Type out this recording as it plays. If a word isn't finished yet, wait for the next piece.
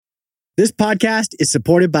This podcast is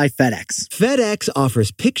supported by FedEx. FedEx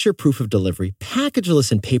offers picture proof of delivery,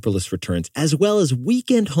 packageless and paperless returns, as well as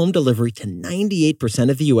weekend home delivery to 98%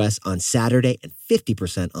 of the U.S. on Saturday and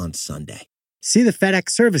 50% on Sunday. See the FedEx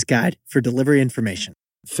service guide for delivery information.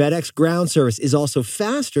 FedEx Ground service is also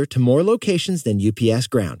faster to more locations than UPS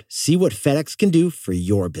Ground. See what FedEx can do for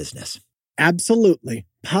your business. Absolutely.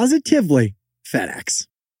 Positively FedEx.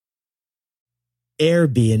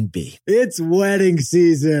 Airbnb. It's wedding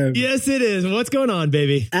season. Yes, it is. What's going on,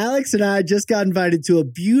 baby? Alex and I just got invited to a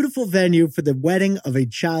beautiful venue for the wedding of a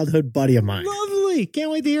childhood buddy of mine. Lovely.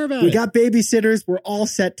 Can't wait to hear about it. We got babysitters. We're all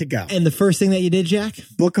set to go. And the first thing that you did, Jack?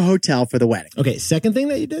 Book a hotel for the wedding. Okay, second thing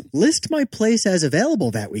that you did? List my place as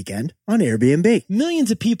available that weekend on Airbnb.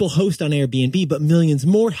 Millions of people host on Airbnb, but millions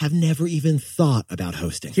more have never even thought about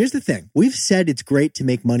hosting. Here's the thing. We've said it's great to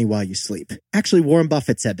make money while you sleep. Actually, Warren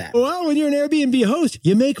Buffett said that. Well, when you're an Airbnb host,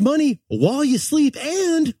 you make money while you sleep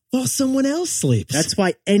and while someone else sleeps. That's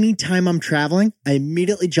why anytime I'm traveling, I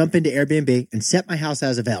immediately jump into Airbnb and set my house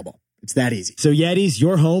as available. It's that easy. So Yetis,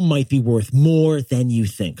 your home might be worth more than you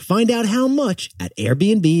think. Find out how much at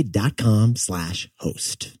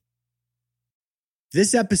airbnb.com/host.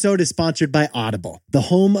 This episode is sponsored by Audible, the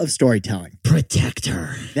home of storytelling. Protect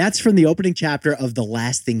her. That's from the opening chapter of The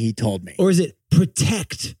Last Thing He Told Me. Or is it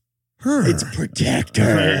protect her? It's Protect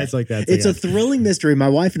Her. Yeah, it's like that. It's a thrilling mystery my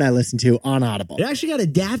wife and I listened to on Audible. It actually got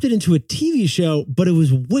adapted into a TV show, but it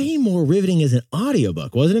was way more riveting as an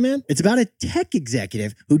audiobook, wasn't it, man? It's about a tech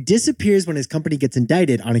executive who disappears when his company gets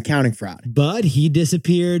indicted on accounting fraud. But he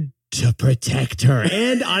disappeared to protect her.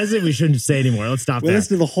 And honestly, we shouldn't say anymore. Let's stop We'll that.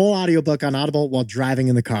 listen to the whole audiobook on Audible while driving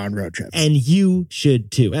in the car on road trips. And you should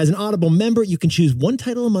too. As an Audible member, you can choose one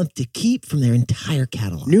title a month to keep from their entire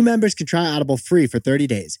catalog. New members can try Audible free for 30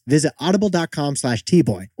 days. Visit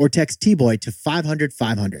audible.com/tboy or text T-Boy to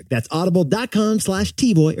 500-500. That's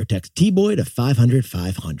audible.com/T-Boy or text T-Boy to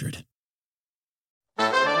 500-500.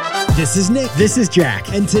 This is Nick. This is Jack.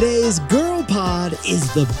 And today's Girl Pod is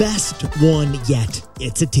the best one yet.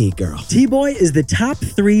 It's a T-Girl. T-Boy is the top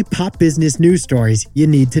 3 pop business news stories you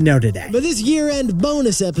need to know today. But this year-end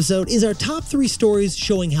bonus episode is our top 3 stories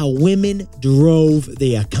showing how women drove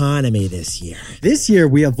the economy this year. This year,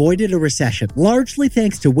 we avoided a recession, largely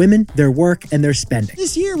thanks to women, their work, and their spending.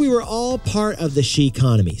 This year, we were all part of the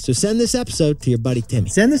She-conomy. So send this episode to your buddy Timmy.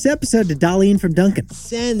 Send this episode to Darlene from Duncan.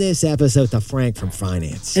 Send this episode to Frank from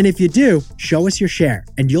Finance. And if you do, show us your share,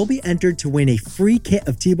 and you'll be entered to win a free kit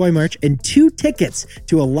of T-Boy merch and 2 tickets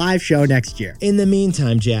to a live show next year. In the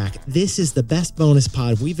meantime, Jack, this is the best bonus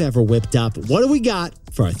pod we've ever whipped up. What do we got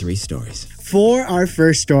for our 3 stories? For our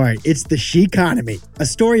first story, it's the She-conomy, a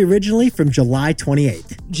story originally from July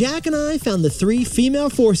 28th. Jack and I found the 3 female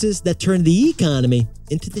forces that turned the economy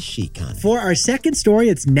into the She-conomy. For our second story,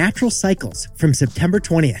 it's Natural Cycles from September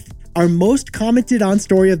 20th. Our most commented on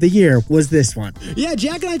story of the year was this one. Yeah,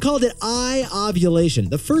 Jack and I called it ovulation.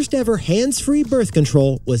 The first ever hands-free birth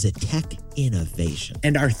control was a tech innovation.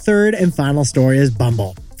 And our third and final story is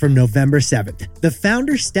Bumble from November 7th. The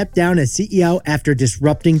founder stepped down as CEO after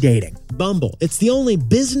disrupting dating. Bumble, it's the only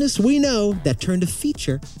business we know that turned a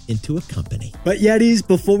feature into a company. But Yetis,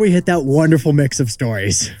 before we hit that wonderful mix of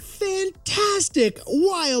stories. Fantastic,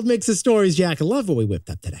 wild mix of stories, Jack. I love what we whipped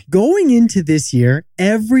up today. Going into this year,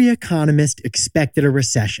 every economist expected a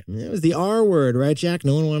recession. It was the R word, right, Jack?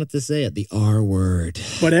 No one wanted to say it. The R word.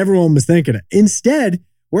 But everyone was thinking it. Instead,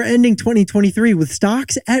 we're ending 2023 with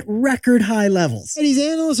stocks at record high levels. And these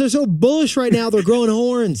analysts are so bullish right now, they're growing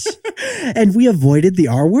horns. And we avoided the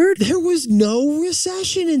R word? There was no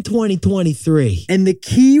recession in 2023. And the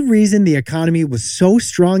key reason the economy was so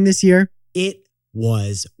strong this year? It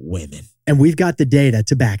was women. And we've got the data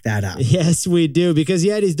to back that up. Yes, we do. Because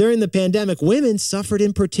Yetis, during the pandemic, women suffered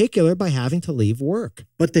in particular by having to leave work.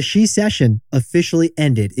 But the She-session officially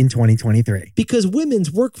ended in 2023. Because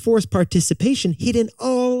women's workforce participation hit an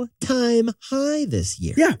all-time high this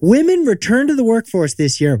year. Yeah, women returned to the workforce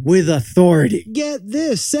this year with authority. Get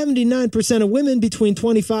this, 79% of women between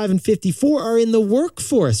 25 and 54 are in the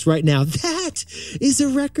workforce right now. That is a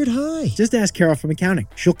record high. Just ask Carol from accounting.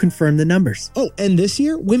 She'll confirm the numbers. Oh, and this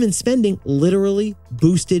year, women's spending literally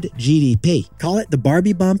boosted GDP. Call it the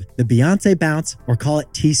Barbie bump, the Beyonce bounce, or call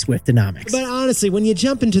it T-Swiftonomics. But honestly, when you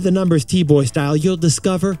jump into the numbers T-Boy style, you'll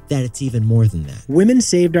discover that it's even more than that. Women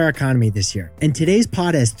saved our economy this year, and today's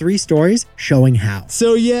pod has 3 stories showing how.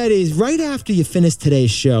 So Yetis, right after you finish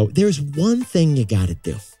today's show, there's one thing you gotta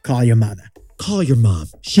do. Call your mother. Call your mom.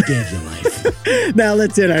 She gave you life. Now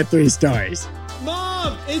let's hit our 3 stories.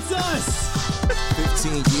 Mom, it's us!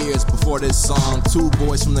 15 years before this song, 2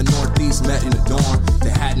 boys from the Northeast met in the dorm. They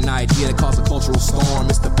had an idea that caused a cultural storm.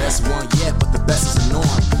 It's the best one yet, but the best is the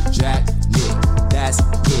norm. Jack,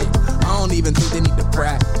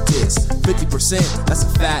 50%, that's a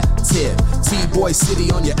fat tip. T-Boy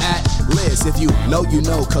City on your list. If you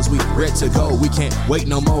know, cause we ready to go. We can't wait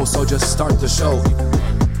no more, so just start the show.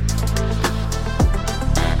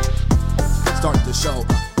 Start the show.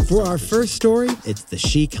 For our first story, it's the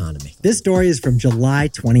She-conomy. This story is from July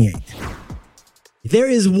 28th. There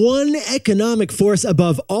is one economic force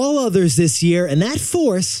above all others this year, and that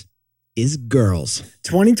force is girls.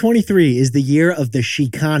 2023 is the year of the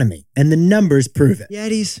She-conomy, and the numbers prove it.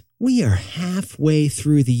 Yaddies, we are halfway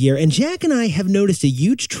through the year, and Jack and I have noticed a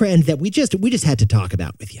huge trend that we just had to talk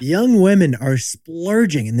about with you. Young women are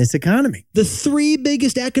splurging in this economy. The three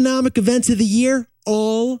biggest economic events of the year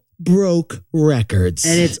all broke records.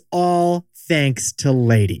 And it's all thanks to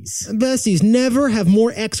ladies. Besties, never have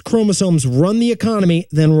more X chromosomes run the economy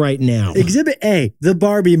than right now. Exhibit A, the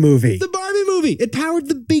Barbie movie. The Barbie movie. It powered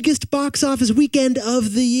the biggest box office weekend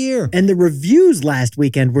of the year. And the reviews last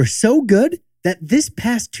weekend were so good that this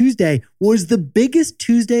past Tuesday was the biggest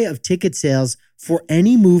Tuesday of ticket sales for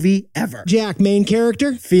any movie ever. Jack, main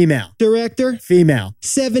character? Female. Director? Female.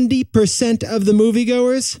 70% of the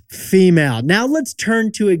moviegoers? Female. Now let's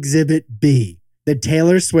turn to Exhibit B. The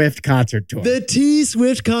Taylor Swift concert tour. The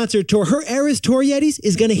T-Swift concert tour. Her Eras Tour, Yetis,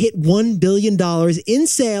 is going to hit $1 billion in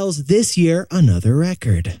sales this year, another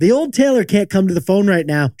record. The old Taylor can't come to the phone right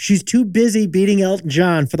now. She's too busy beating Elton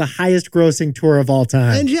John for the highest grossing tour of all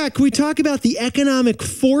time. And Jack, can we talk about the economic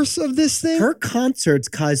force of this thing? Her concerts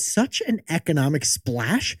caused such an economic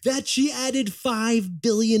splash that she added $5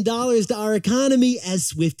 billion to our economy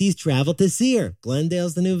as Swifties travel to see her.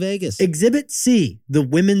 Glendale's the new Vegas. Exhibit C, the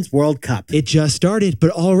Women's World Cup. It just started, but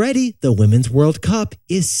already the Women's World Cup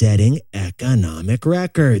is setting economic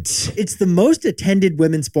records. It's the most attended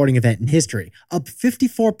women's sporting event in history, up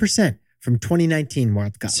 54% from 2019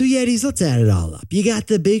 World Cup. So Yetis, let's add it all up. You got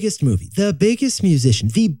the biggest movie, the biggest musician,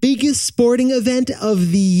 the biggest sporting event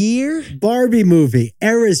of the year. Barbie movie,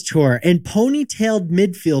 Eras Tour, and ponytailed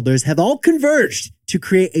midfielders have all converged to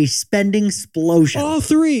create a spending explosion. All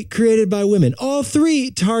three created by women. All three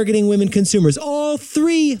targeting women consumers. All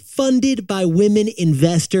three funded by women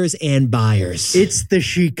investors and buyers. It's the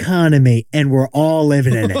She-conomy, and we're all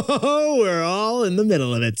living in it. Oh, we're all in the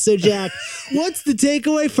middle of it. So, Jack, what's the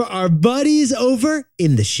takeaway for our buddies over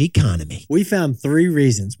in the She-conomy? We found 3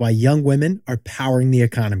 reasons why young women are powering the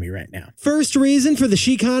economy right now. First reason for the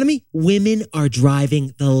She-conomy, women are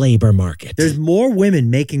driving the labor market. There's more women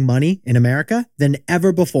making money in America than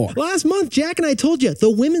ever before. Last month, Jack and I told you the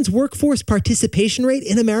women's workforce participation rate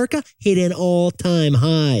in America hit an all-time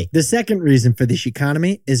high. The second reason for the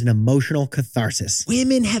She-conomy is an emotional catharsis.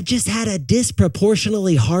 Women have just had a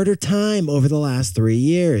disproportionately harder time over the last 3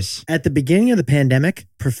 years. At the beginning of the pandemic,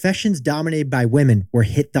 professions dominated by women were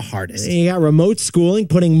hit the hardest. You got remote schooling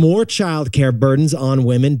putting more childcare burdens on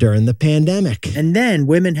women during the pandemic. And then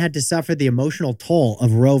women had to suffer the emotional toll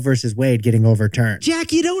of Roe versus Wade getting overturned.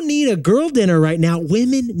 Jack, you don't need a girl dinner right now.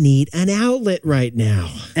 Women need an outlet right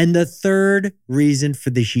now. And the third reason for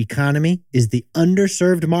the She-conomy is the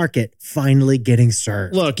underserved market finally getting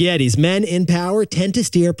served. Look, Yetis, men in power tend to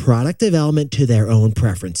steer product development to their own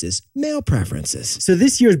preferences, male preferences. So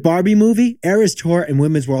this year's Barbie movie, Eras Tour, and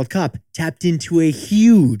Women's World Cup tapped into a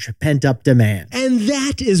huge pent-up demand. And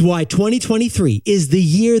that is why 2023 is the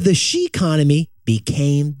year the She-conomy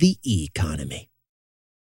became the E-conomy.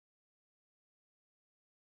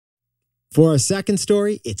 For our second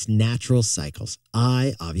story, it's natural cycles,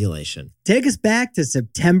 ovulation. Take us back to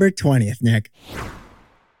September 20th, Nick.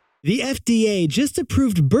 The FDA just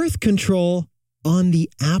approved birth control on the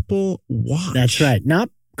Apple Watch. That's right. Not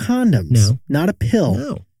condoms. No. Not a pill.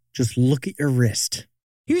 No. Just look at your wrist.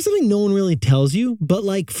 Here's something no one really tells you, but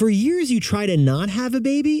like for years you try to not have a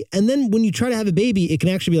baby, and then when you try to have a baby, it can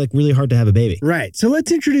actually be like really hard to have a baby. Right. So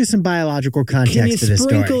let's introduce some biological context Can you to this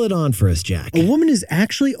story. sprinkle it on for us, Jack? A woman is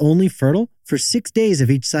actually only fertile for 6 days of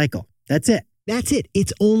each cycle. That's it. That's it.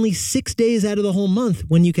 It's only 6 days out of the whole month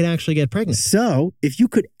when you can actually get pregnant. So if you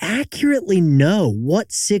could accurately know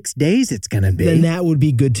what 6 days it's going to be, then that would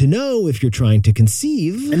be good to know if you're trying to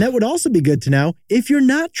conceive. And that would also be good to know if you're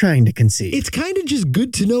not trying to conceive. It's kind of just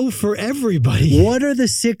good to know for everybody. What are the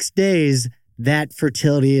 6 days that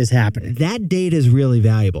fertility is happening? That data is really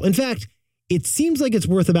valuable. In fact, it seems like it's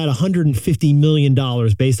worth about $150 million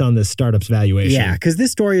based on this startup's valuation. Yeah, because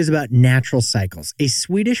this story is about Natural Cycles, a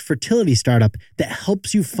Swedish fertility startup that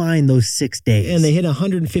helps you find those 6 days. And they hit a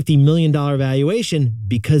 $150 million valuation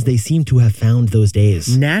because they seem to have found those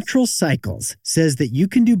days. Natural Cycles says that you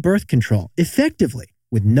can do birth control effectively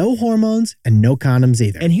with no hormones and no condoms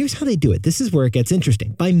either. And here's how they do it. This is where it gets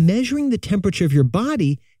interesting. By measuring the temperature of your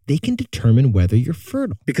body, they can determine whether you're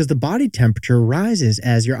fertile. Because the body temperature rises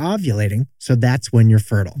as you're ovulating, so that's when you're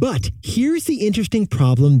fertile. But here's the interesting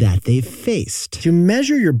problem that they've faced. To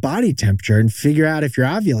measure your body temperature and figure out if you're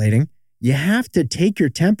ovulating, you have to take your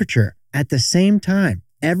temperature at the same time,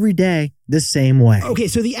 every day, the same way. Okay,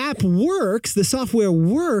 so the app works, the software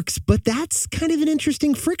works, but that's kind of an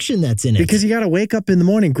interesting friction that's in it. Because you got to wake up in the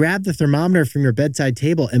morning, grab the thermometer from your bedside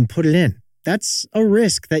table and put it in. That's a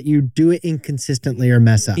risk that you do it inconsistently or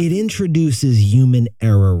mess up. It introduces human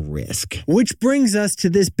error risk. Which brings us to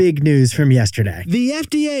this big news from yesterday. The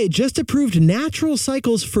FDA just approved Natural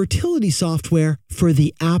Cycles fertility software for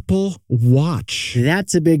the Apple Watch.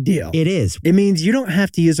 That's a big deal. It is. It means you don't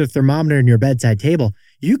have to use a thermometer in your bedside table.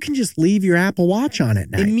 You can just leave your Apple Watch on at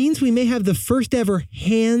night. It means we may have the first ever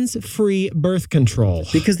hands-free birth control.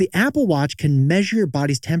 Because the Apple Watch can measure your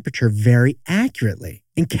body's temperature very accurately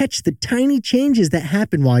and catch the tiny changes that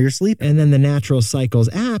happen while you're sleeping. And then the Natural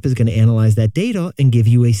Cycles app is going to analyze that data and give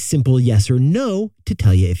you a simple yes or no to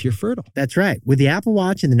tell you if you're fertile. That's right. With the Apple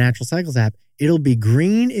Watch and the Natural Cycles app, it'll be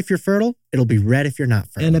green if you're fertile. It'll be red if you're not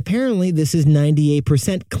fertile. And apparently this is 98%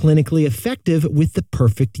 clinically effective with the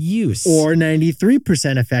perfect use. Or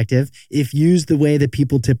 93% effective if used the way that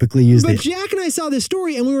people typically use it. But Jack and I saw this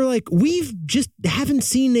story and we were like, we've just haven't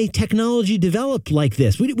seen a technology develop like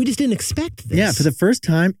this. We just didn't expect this. Yeah, for the first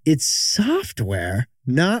time, it's software,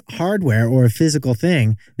 not hardware or a physical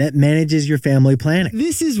thing that manages your family planning.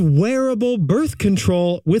 This is wearable birth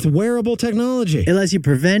control with wearable technology. It lets you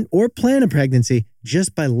prevent or plan a pregnancy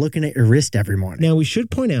just by looking at your wrist every morning. Now, we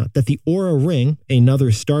should point out that the Oura Ring,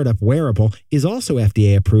 another startup wearable, is also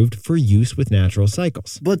FDA approved for use with Natural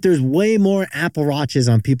Cycles. But there's way more Apple Watches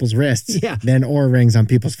on people's wrists than Oura Rings on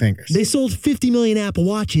people's fingers. They sold 50 million Apple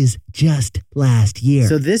Watches just last year.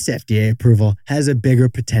 So this FDA approval has a bigger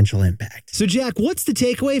potential impact. So Jack, what's the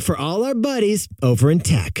takeaway for all our buddies over in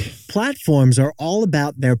tech? Platforms are all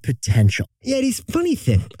about their potential. Yeti's funny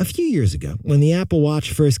thing, a few years ago, when the Apple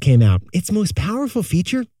Watch first came out, its most powerful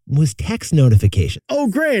feature was text notification. Oh,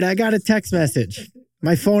 great, I got a text message.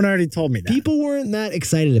 My phone already told me that. People weren't that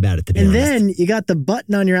excited about it, to be honest. And then you got the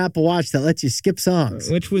button on your Apple Watch that lets you skip songs.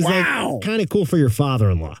 Which was like kind of cool for your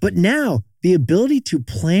father-in-law. But now, the ability to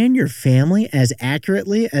plan your family as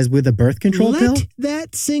accurately as with a birth control pill? Let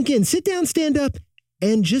that sink in. Sit down, stand up,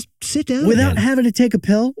 and just sit down without again. having to take a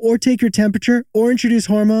pill or take your temperature or introduce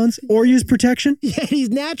hormones or use protection? Yeah, these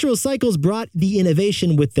Natural Cycles brought the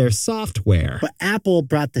innovation with their software. But Apple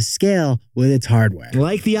brought the scale with its hardware.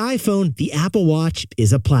 Like the iPhone, the Apple Watch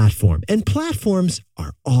is a platform, and platforms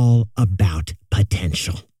are all about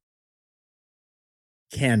potential.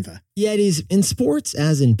 Canva. Yetis, in sports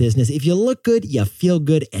as in business, if you look good, you feel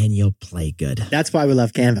good, and you'll play good. That's why we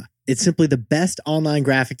love Canva. It's simply the best online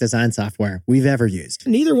graphic design software we've ever used.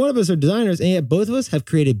 Neither one of us are designers, and yet both of us have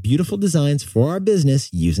created beautiful designs for our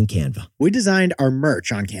business using Canva. We designed our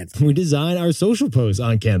merch on Canva. We designed our social posts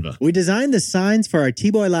on Canva. We designed the signs for our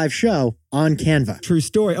T-Boy Live show on Canva. True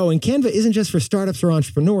story. Oh, and Canva isn't just for startups or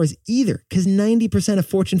entrepreneurs either, because 90% of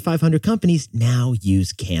Fortune 500 companies now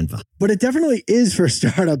use Canva. But it definitely is for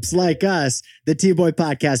startups like us, the T-Boy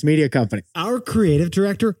Podcast Media Company. Our creative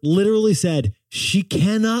director literally said she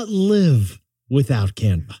cannot live without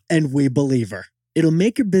Canva. And we believe her. It'll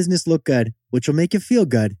make your business look good, which will make you feel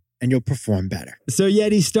good, and you'll perform better. So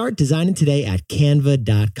Yeti, start designing today at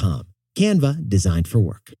canva.com. Canva, designed for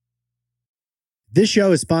work. This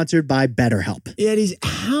show is sponsored by BetterHelp. Yetis,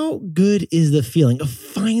 how good is the feeling of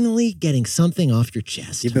finally getting something off your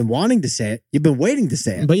chest? You've been wanting to say it. You've been waiting to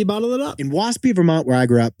say it. But you bottle it up. In Waspy, Vermont, where I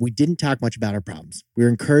grew up, we didn't talk much about our problems. We were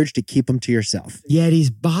encouraged to keep them to yourself.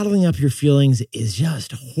 Yetis, bottling up your feelings is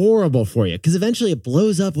just horrible for you because eventually it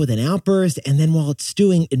blows up with an outburst, and then while it's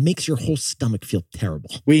stewing, it makes your whole stomach feel terrible.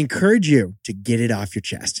 We encourage you to get it off your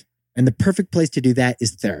chest. And the perfect place to do that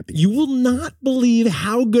is therapy. You will not believe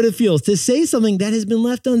how good it feels to say something that has been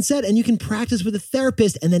left unsaid, and you can practice with a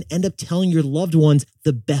therapist and then end up telling your loved ones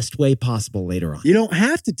the best way possible later on. You don't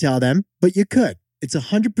have to tell them, but you could. It's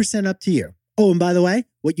 100% up to you. Oh, and by the way,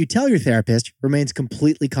 what you tell your therapist remains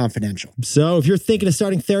completely confidential. So if you're thinking of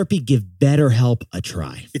starting therapy, give BetterHelp a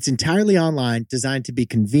try. It's entirely online, designed to be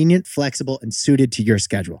convenient, flexible, and suited to your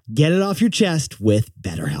schedule. Get it off your chest with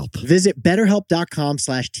BetterHelp. Visit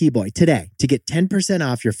BetterHelp.com/Tboy today to get 10%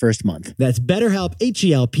 off your first month. That's BetterHelp,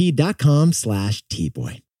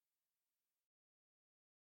 HELP.com/Tboy.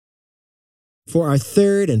 For our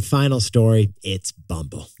third and final story, it's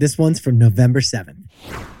Bumble. This one's from November 7th.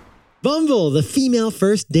 Bumble, the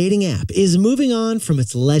female-first dating app, is moving on from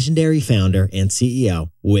its legendary founder and CEO,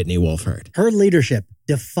 Whitney Wolfe Herd. Her leadership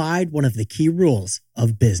defied one of the key rules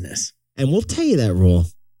of business. And we'll tell you that rule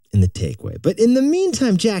in the takeaway. But in the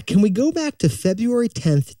meantime, Jack, can we go back to February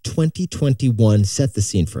 10th, 2021? Set the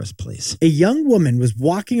scene for us, please. A young woman was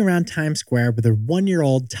walking around Times Square with her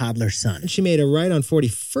 1-year-old toddler son. She made a right on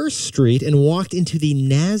 41st Street and walked into the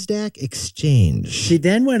NASDAQ exchange. She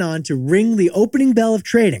then went on to ring the opening bell of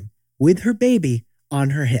trading with her baby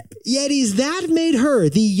on her hip. Yetis, that made her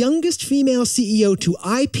the youngest female CEO to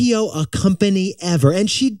IPO a company ever, and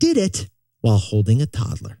she did it while holding a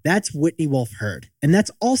toddler. That's Whitney Wolfe Herd, and that's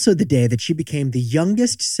also the day that she became the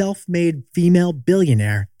youngest self-made female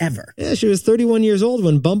billionaire ever. Yeah, she was 31 years old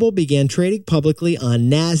when Bumble began trading publicly on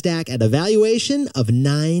NASDAQ at a valuation of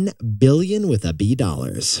 $9 billion with a B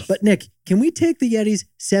dollars. But Nick, can we take the Yetis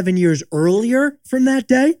 7 years earlier from that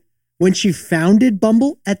day? When she founded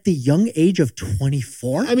Bumble at the young age of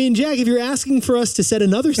 24? I mean, Jack, if you're asking for us to set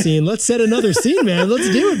another scene, let's set another scene, man. Let's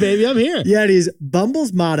do it, baby. I'm here. Yeah, it is.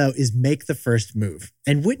 Bumble's motto is make the first move.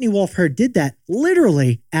 And Whitney Wolfe Herd did that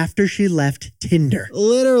literally after she left Tinder.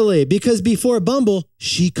 Literally, because before Bumble,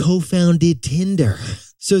 she co-founded Tinder.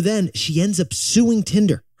 So then she ends up suing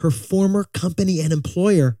Tinder, her former company and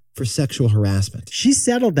employer, for sexual harassment. She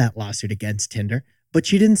settled that lawsuit against Tinder, but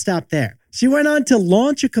she didn't stop there. She went on to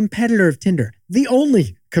launch a competitor of Tinder, the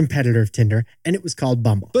only competitor of Tinder, and it was called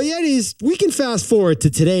Bumble. But Yetis, we can fast forward to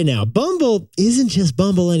today now. Bumble isn't just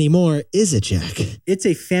Bumble anymore, is it, Jack? It's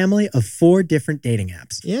a family of 4 different dating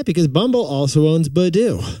apps. Yeah, because Bumble also owns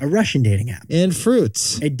Badoo. A Russian dating app. And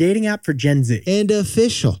Fruits. A dating app for Gen Z. And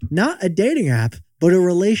Official. Not a dating app, but a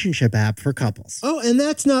relationship app for couples. Oh, and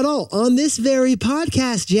that's not all. On this very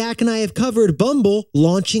podcast, Jack and I have covered Bumble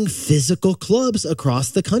launching physical clubs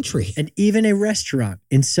across the country. And even a restaurant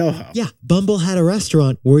in Soho. Yeah, Bumble had a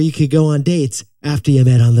restaurant where you could go on dates after you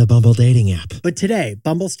met on the Bumble dating app. But today,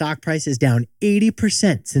 Bumble stock price is down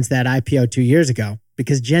 80% since that IPO 2 years ago,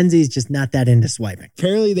 because Gen Z is just not that into swiping.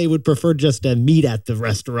 Apparently, they would prefer just to meet at the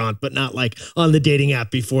restaurant, but not like on the dating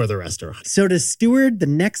app before the restaurant. So to steward the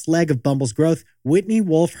next leg of Bumble's growth, Whitney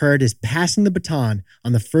Wolfe Herd is passing the baton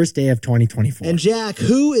on the first day of 2024. And Jack,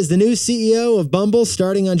 who is the new CEO of Bumble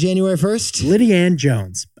starting on January 1st? Lydia Ann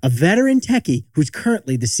Jones, a veteran techie who's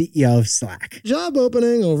currently the CEO of Slack. Job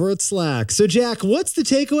opening over at Slack. So Jack, what's the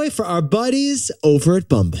takeaway for our buddies over at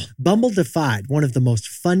Bumble? Bumble defied one of the most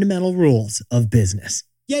fundamental rules of business.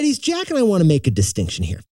 Yetis, Jack and I want to make a distinction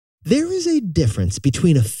here. There is a difference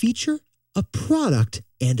between a feature, a product,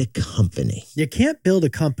 and a company. You can't build a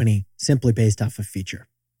company simply based off a feature,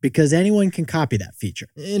 because anyone can copy that feature.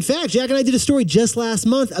 In fact, Jack and I did a story just last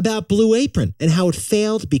month about Blue Apron and how it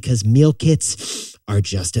failed because meal kits are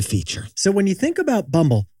just a feature. So when you think about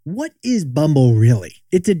Bumble, what is Bumble really?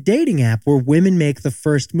 It's a dating app where women make the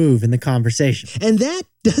first move in the conversation. And that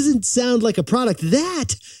doesn't sound like a product.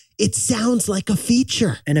 It sounds like a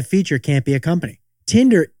feature. And a feature can't be a company.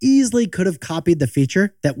 Tinder easily could have copied the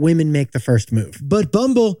feature that women make the first move. But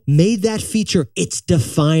Bumble made that feature its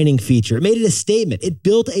defining feature. It made it a statement. It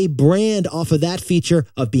built a brand off of that feature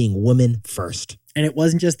of being women first. And it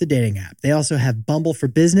wasn't just the dating app. They also have Bumble for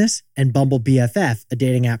Business and Bumble BFF, a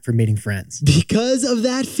dating app for meeting friends. Because of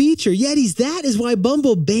that feature. Yetis, that is why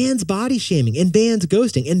Bumble bans body shaming and bans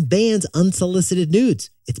ghosting and bans unsolicited nudes.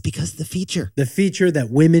 It's because of the feature. The feature that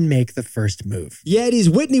women make the first move.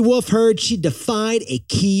 Yetis, Whitney Wolfe Herd, she defied a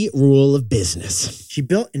key rule of business. She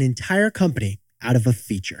built an entire company out of a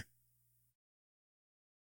feature.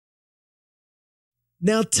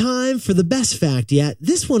 Now, time for the best fact yet.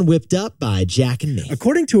 This one whipped up by Jack and me.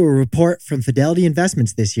 According to a report from Fidelity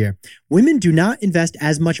Investments this year, women do not invest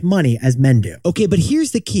as much money as men do. Okay, but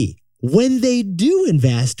here's the key. When they do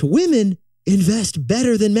invest, women invest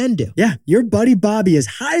better than men do. Yeah, your buddy Bobby is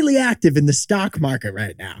highly active in the stock market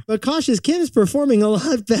right now. But Cautious Kim's performing a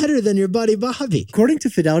lot better than your buddy Bobby. According to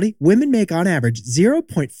Fidelity, women make on average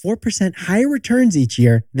 0.4% higher returns each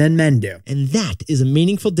year than men do. And that is a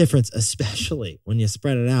meaningful difference, especially when you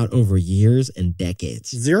spread it out over years and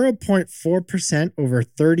decades. 0.4% over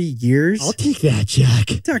 30 years? I'll take that,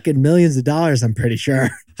 Jack. Talking millions of dollars, I'm pretty sure.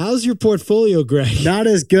 How's your portfolio, Greg? Not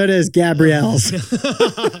as good as Gabrielle's.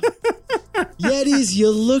 Yetis, you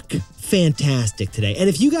look fantastic today. And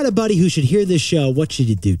if you got a buddy who should hear this show, what should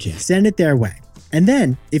you do, Jack? Send it their way. And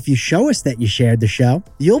then, if you show us that you shared the show,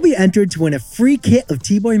 you'll be entered to win a free kit of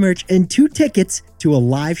T-Boy merch and 2 tickets to a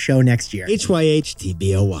live show next year.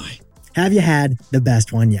 HYHTBOY. Have you had the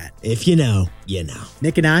best one yet? If you know, you know.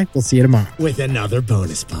 Nick and I will see you tomorrow with another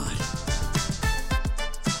bonus pod.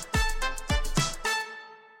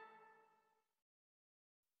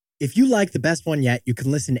 If you like the best one yet, you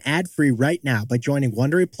can listen ad-free right now by joining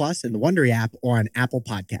Wondery Plus in the Wondery app or on Apple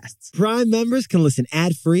Podcasts. Prime members can listen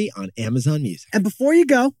ad-free on Amazon Music. And before you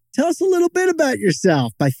go, Tell us a little bit about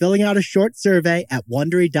yourself by filling out a short survey at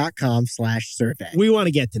Wondery.com/survey. We want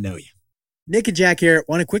to get to know you. Nick and Jack here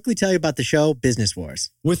want to quickly tell you about the show Business Wars.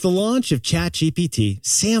 With the launch of ChatGPT,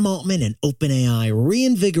 Sam Altman and OpenAI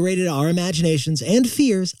reinvigorated our imaginations and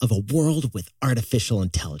fears of a world with artificial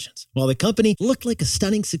intelligence. While the company looked like a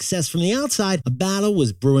stunning success from the outside, a battle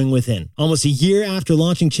was brewing within. Almost a year after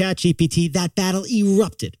launching ChatGPT, that battle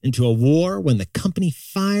erupted into a war when the company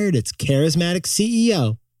fired its charismatic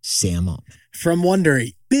CEO, Sam Altman. From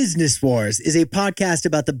Wondery, Business Wars is a podcast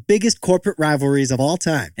about the biggest corporate rivalries of all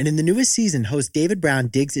time. And in the newest season, host David Brown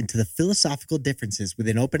digs into the philosophical differences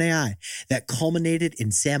within OpenAI that culminated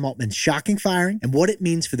in Sam Altman's shocking firing and what it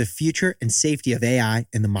means for the future and safety of AI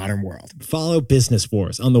in the modern world. Follow Business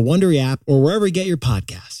Wars on the Wondery app or wherever you get your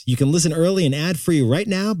podcasts. You can listen early and ad-free right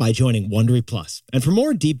now by joining Wondery Plus. And for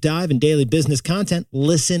more deep dive and daily business content,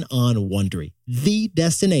 listen on Wondery, the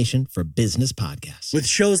destination for business podcasts. With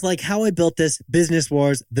shows like How I Built This, Business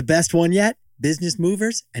Wars, The Best One Yet, Business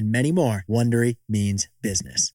Movers, and many more, Wondery means business.